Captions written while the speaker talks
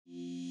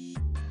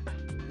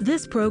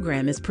This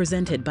program is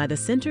presented by the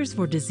Centers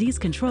for Disease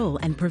Control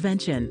and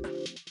Prevention.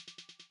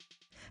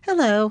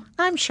 Hello,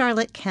 I'm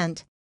Charlotte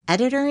Kent,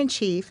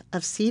 Editor-in-Chief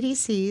of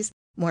CDC's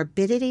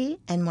Morbidity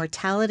and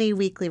Mortality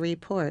Weekly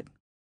Report.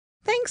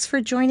 Thanks for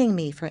joining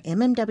me for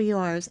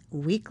MMWR's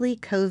weekly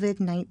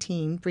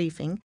COVID-19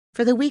 briefing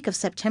for the week of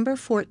September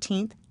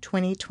 14th,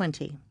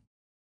 2020.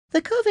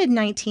 The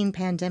COVID-19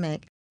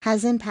 pandemic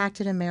has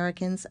impacted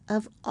Americans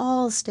of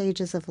all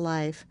stages of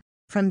life,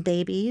 from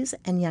babies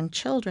and young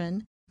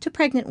children to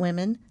pregnant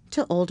women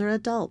to older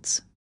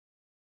adults.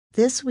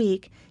 This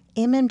week,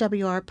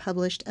 MMWR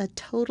published a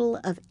total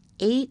of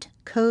 8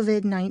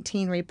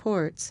 COVID-19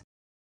 reports.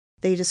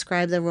 They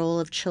describe the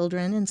role of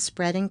children in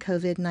spreading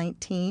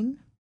COVID-19,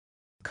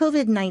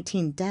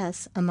 COVID-19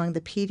 deaths among the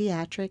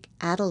pediatric,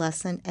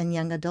 adolescent, and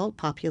young adult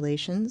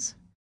populations,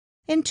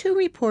 and 2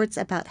 reports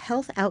about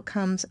health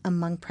outcomes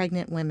among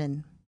pregnant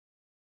women.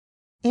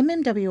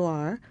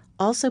 MMWR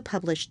also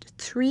published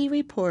 3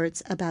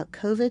 reports about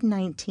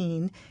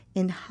COVID-19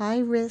 in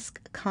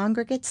high-risk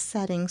congregate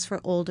settings for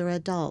older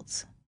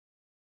adults.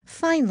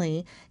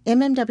 Finally,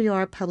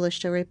 MMWR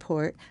published a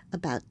report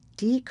about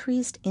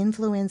decreased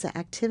influenza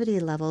activity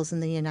levels in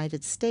the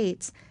United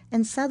States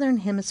and Southern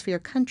Hemisphere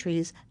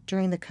countries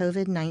during the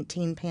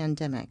COVID-19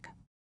 pandemic.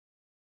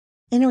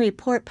 In a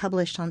report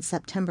published on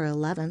September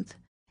 11th,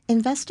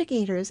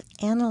 investigators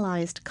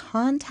analyzed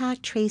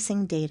contact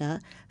tracing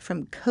data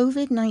from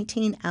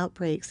COVID-19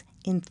 outbreaks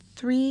in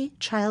 3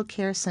 child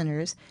care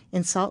centers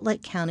in Salt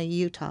Lake County,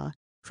 Utah,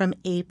 from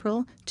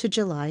April to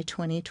July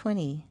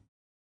 2020.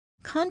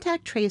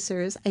 Contact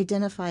tracers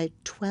identified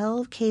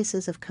 12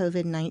 cases of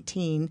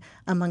COVID-19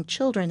 among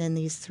children in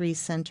these 3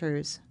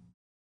 centers.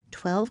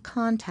 12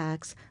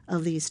 contacts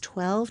of these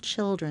 12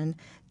 children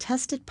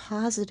tested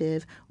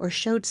positive or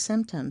showed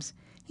symptoms,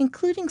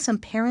 including some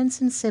parents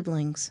and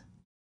siblings.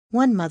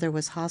 1 mother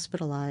was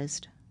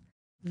hospitalized.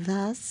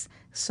 Thus,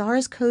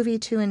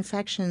 SARS-CoV-2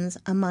 infections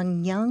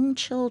among young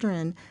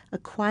children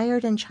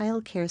acquired in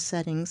child care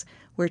settings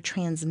were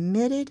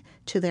transmitted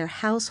to their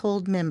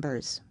household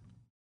members.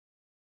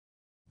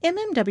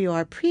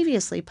 MMWR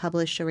previously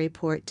published a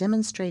report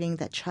demonstrating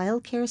that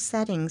child care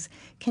settings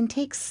can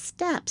take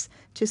steps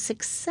to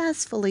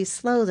successfully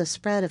slow the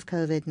spread of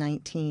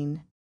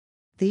COVID-19.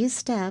 These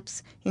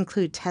steps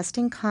include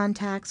testing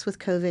contacts with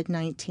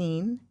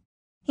COVID-19,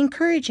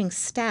 encouraging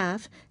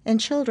staff and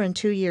children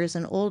 2 years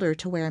and older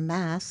to wear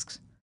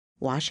masks,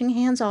 washing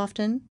hands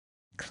often,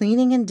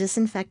 cleaning and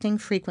disinfecting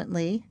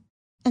frequently,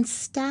 and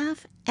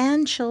staff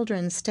and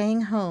children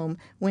staying home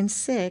when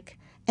sick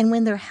and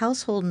when their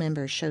household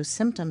members show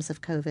symptoms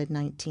of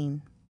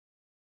COVID-19.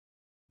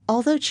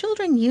 Although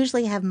children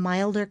usually have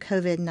milder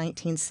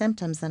COVID-19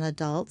 symptoms than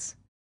adults,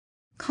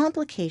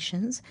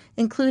 complications,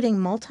 including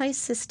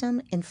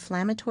multisystem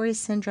inflammatory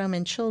syndrome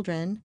in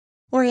children,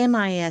 or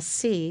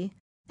MIS-C,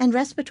 and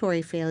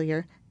respiratory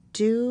failure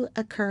do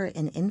occur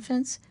in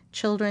infants,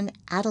 children,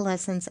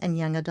 adolescents, and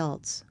young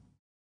adults.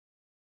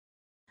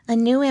 A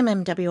new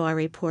MMWR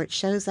report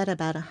shows that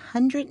about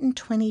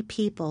 120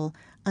 people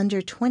under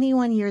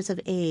 21 years of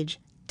age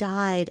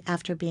died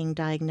after being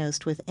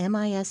diagnosed with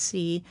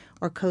MIS-C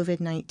or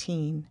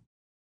COVID-19.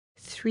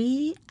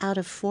 3 out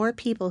of 4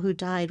 people who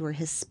died were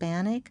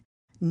Hispanic,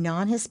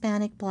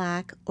 non-Hispanic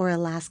Black, or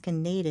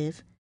Alaskan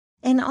Native,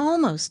 and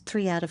almost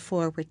 3 out of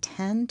 4 were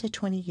 10 to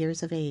 20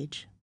 years of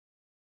age.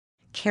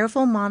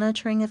 Careful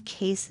monitoring of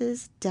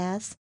cases,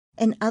 deaths,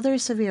 and other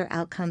severe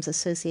outcomes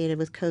associated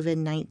with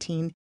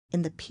COVID-19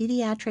 in the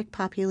pediatric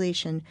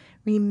population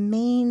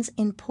remains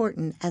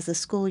important as the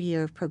school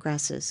year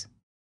progresses.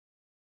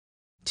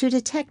 To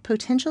detect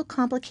potential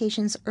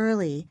complications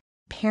early,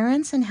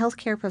 parents and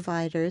healthcare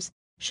providers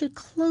should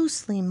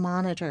closely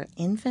monitor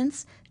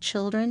infants,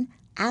 children,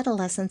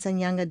 adolescents, and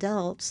young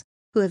adults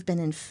who have been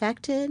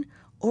infected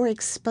or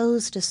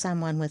exposed to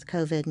someone with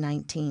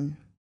COVID-19.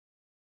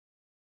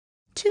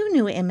 2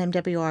 new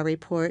MMWR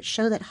reports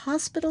show that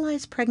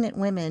hospitalized pregnant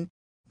women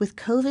with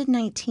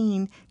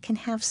COVID-19 can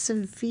have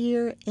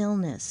severe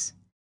illness.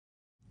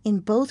 In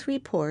both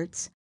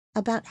reports,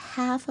 about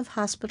half of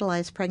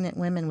hospitalized pregnant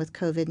women with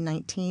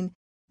COVID-19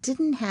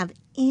 didn't have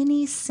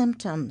any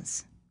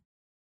symptoms.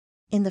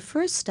 In the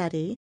first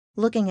study,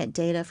 looking at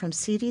data from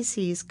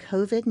CDC's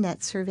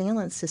COVIDNet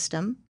surveillance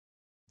system,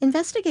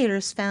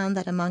 investigators found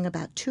that among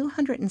about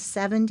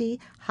 270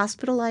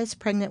 hospitalized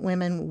pregnant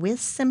women with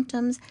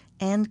symptoms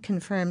and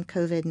confirmed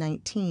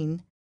COVID-19,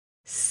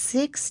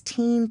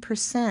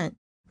 16%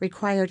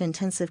 required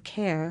intensive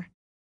care,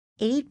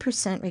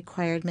 8%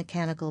 required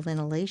mechanical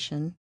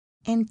ventilation,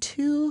 and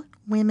 2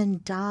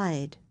 women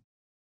died.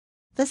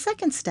 The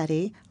second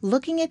study,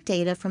 looking at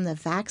data from the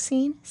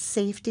Vaccine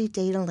Safety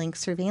Data Link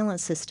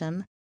surveillance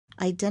system,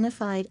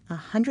 identified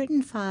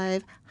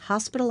 105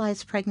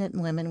 hospitalized pregnant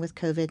women with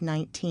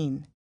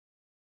COVID-19.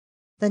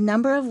 The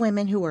number of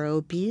women who were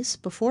obese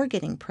before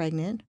getting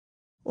pregnant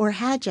or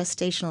had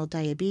gestational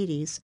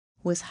diabetes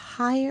was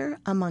higher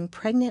among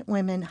pregnant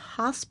women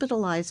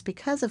hospitalized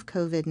because of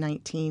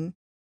COVID-19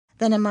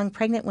 than among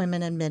pregnant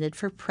women admitted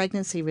for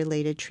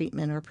pregnancy-related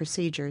treatment or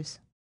procedures.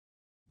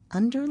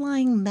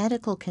 underlying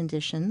medical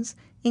conditions,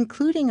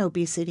 including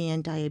obesity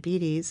and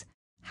diabetes,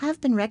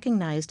 have been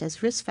recognized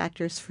as risk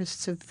factors for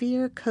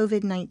severe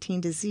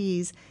COVID-19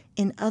 disease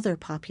in other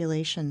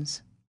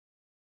populations.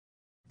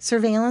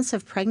 Surveillance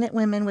of pregnant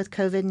women with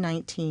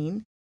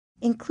COVID-19,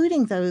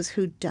 including those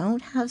who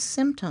don't have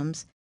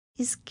symptoms,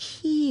 is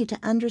key to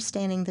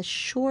understanding the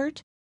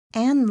short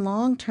and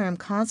long-term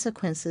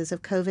consequences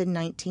of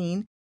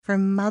COVID-19 for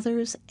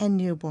mothers and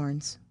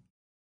newborns.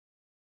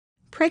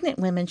 Pregnant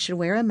women should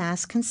wear a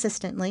mask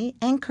consistently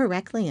and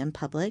correctly in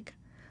public,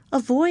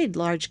 avoid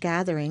large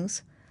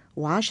gatherings,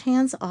 wash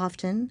hands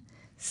often,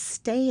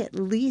 stay at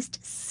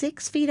least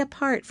 6 feet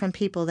apart from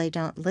people they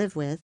don't live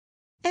with,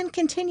 and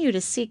continue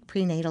to seek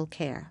prenatal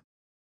care.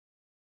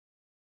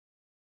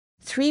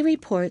 3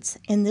 reports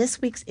in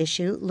this week's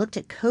issue looked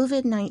at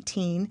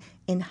COVID-19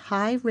 in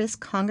high-risk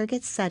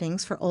congregate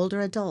settings for older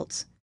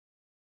adults,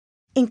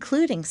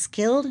 including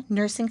skilled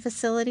nursing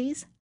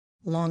facilities,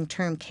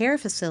 long-term care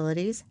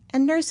facilities,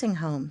 and nursing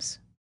homes.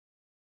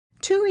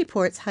 2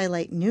 reports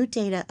highlight new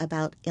data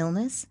about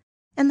illness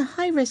and the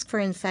high risk for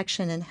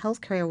infection in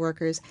healthcare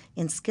workers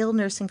in skilled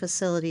nursing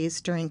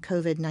facilities during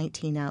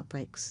COVID-19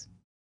 outbreaks.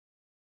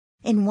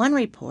 In one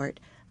report,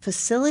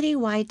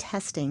 facility-wide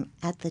testing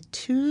at the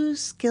 2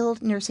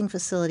 skilled nursing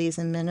facilities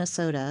in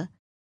Minnesota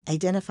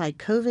identified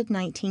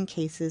COVID-19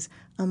 cases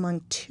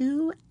among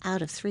 2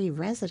 out of 3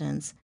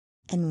 residents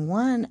and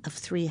 1 of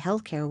 3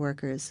 healthcare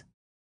workers.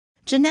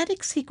 Genetic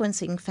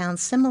sequencing found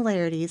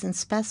similarities in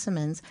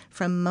specimens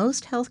from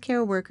most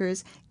healthcare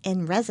workers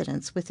and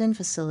residents within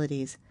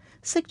facilities,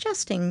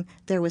 suggesting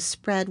there was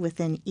spread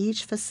within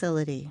each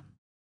facility.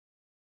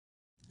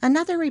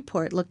 Another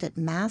report looked at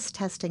mass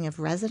testing of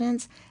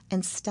residents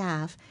and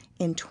staff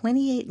in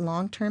 28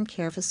 long-term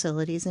care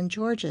facilities in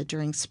Georgia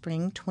during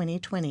spring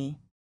 2020.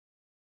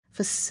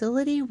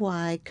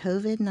 Facility-wide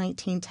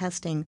COVID-19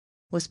 testing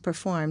was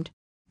performed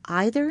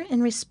either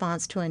in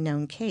response to a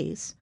known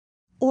case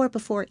or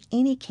before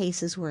any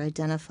cases were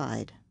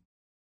identified.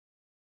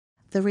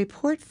 The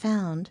report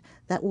found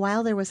that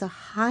while there was a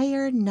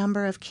higher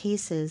number of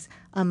cases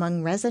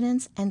among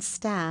residents and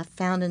staff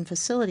found in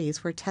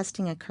facilities where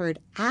testing occurred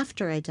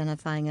after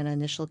identifying an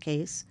initial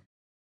case,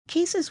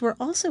 cases were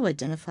also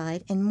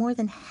identified in more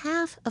than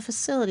half of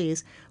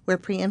facilities where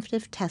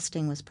preemptive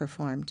testing was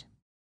performed.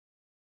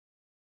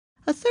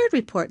 A third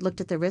report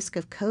looked at the risk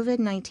of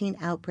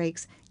COVID-19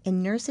 outbreaks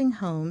in nursing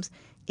homes,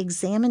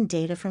 examined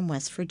data from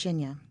West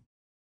Virginia.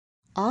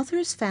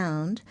 Authors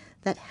found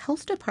that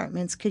health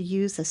departments could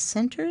use the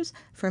Centers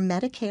for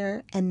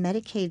Medicare and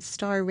Medicaid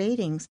star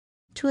ratings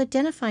to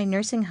identify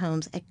nursing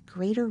homes at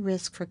greater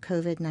risk for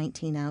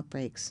COVID-19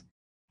 outbreaks,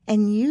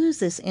 and use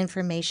this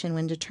information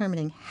when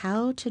determining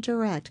how to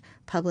direct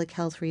public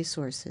health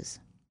resources.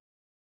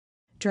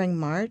 During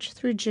March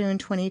through June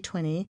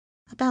 2020,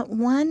 about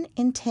 1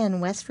 in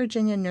 10 West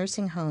Virginia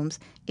nursing homes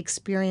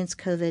experienced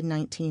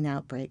COVID-19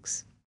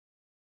 outbreaks.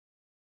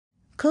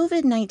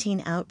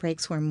 COVID-19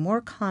 outbreaks were more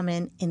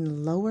common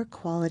in lower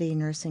quality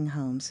nursing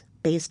homes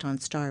based on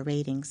star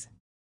ratings.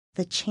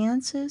 The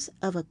chances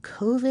of a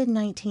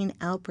COVID-19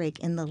 outbreak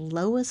in the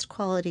lowest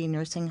quality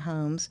nursing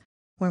homes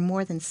were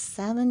more than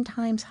 7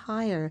 times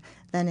higher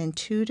than in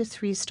 2 to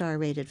 3 star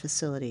rated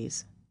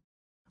facilities.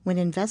 When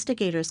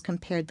investigators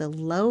compared the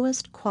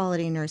lowest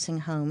quality nursing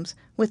homes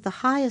with the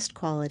highest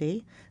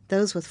quality,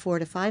 those with 4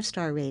 to 5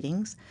 star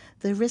ratings,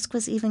 the risk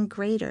was even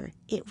greater.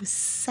 It was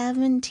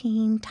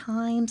 17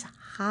 times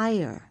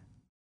higher.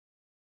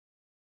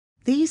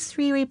 These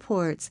 3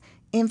 reports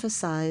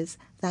emphasize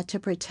that to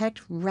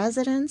protect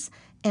residents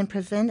and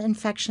prevent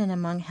infection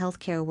among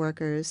healthcare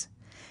workers,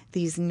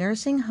 these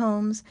nursing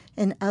homes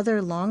and other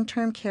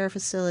long-term care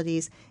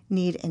facilities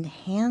need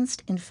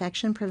enhanced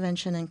infection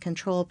prevention and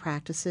control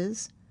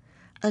practices,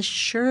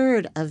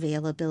 assured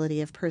availability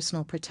of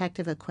personal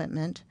protective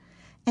equipment,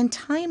 and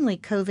timely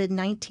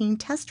COVID-19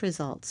 test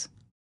results.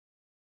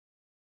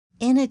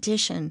 In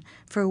addition,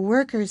 for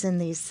workers in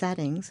these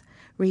settings,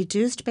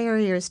 reduced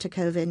barriers to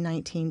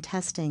COVID-19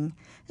 testing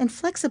and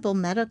flexible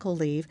medical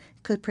leave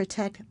could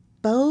protect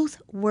both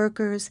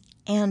workers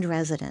and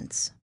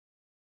residents.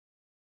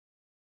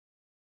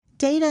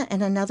 Data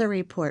in another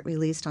report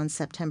released on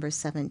September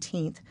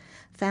 17th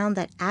found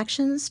that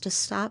actions to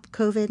stop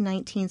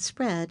COVID-19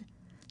 spread,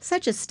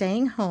 such as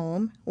staying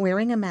home,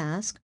 wearing a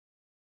mask,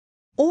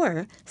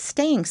 or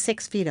staying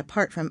 6 feet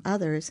apart from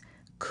others,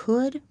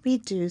 could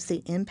reduce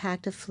the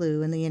impact of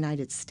flu in the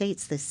United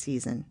States this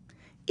season,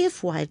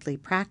 if widely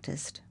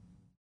practiced.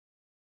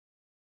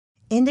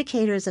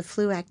 Indicators of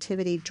flu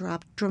activity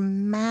dropped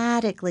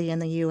dramatically in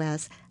the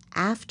U.S.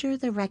 after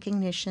the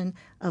recognition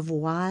of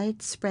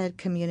widespread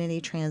community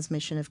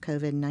transmission of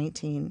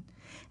COVID-19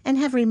 and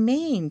have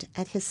remained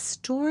at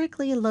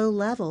historically low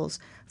levels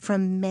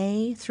from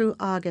May through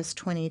August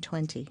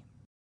 2020.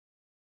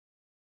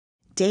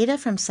 Data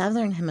from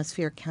Southern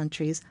Hemisphere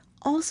countries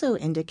also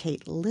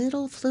indicate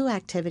little flu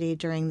activity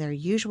during their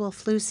usual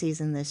flu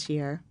season this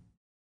year.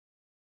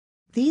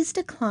 These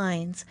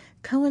declines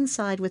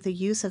coincide with the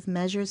use of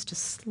measures to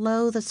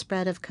slow the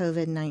spread of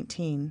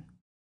COVID-19.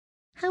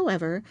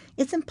 However,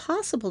 it's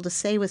impossible to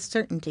say with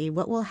certainty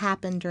what will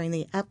happen during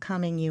the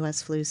upcoming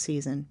U.S. flu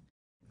season,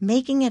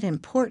 making it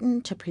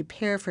important to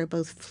prepare for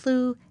both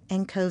flu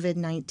and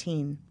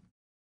COVID-19.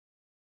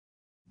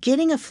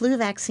 Getting a flu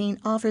vaccine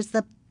offers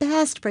the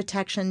best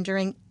protection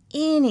during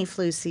any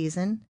flu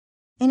season,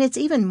 and it's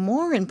even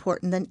more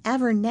important than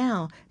ever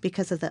now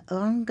because of the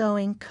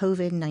ongoing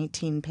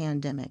COVID-19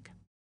 pandemic.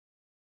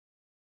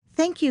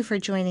 Thank you for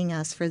joining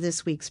us for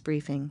this week's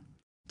briefing.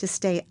 To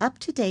stay up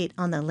to date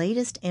on the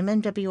latest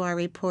MMWR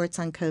reports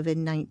on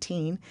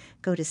COVID-19,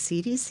 go to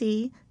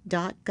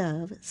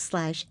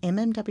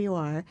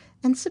cdc.gov/MMWR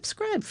and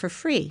subscribe for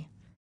free.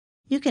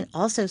 You can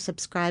also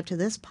subscribe to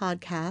this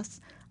podcast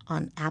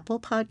on Apple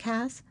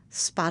Podcasts,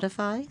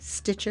 Spotify,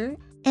 Stitcher,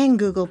 and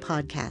Google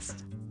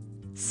Podcasts.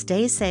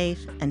 Stay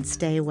safe and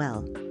stay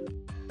well.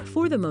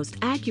 For the most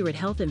accurate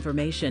health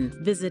information,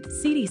 visit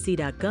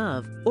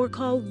cdc.gov or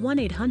call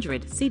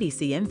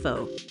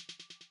 1-800-CDC-INFO.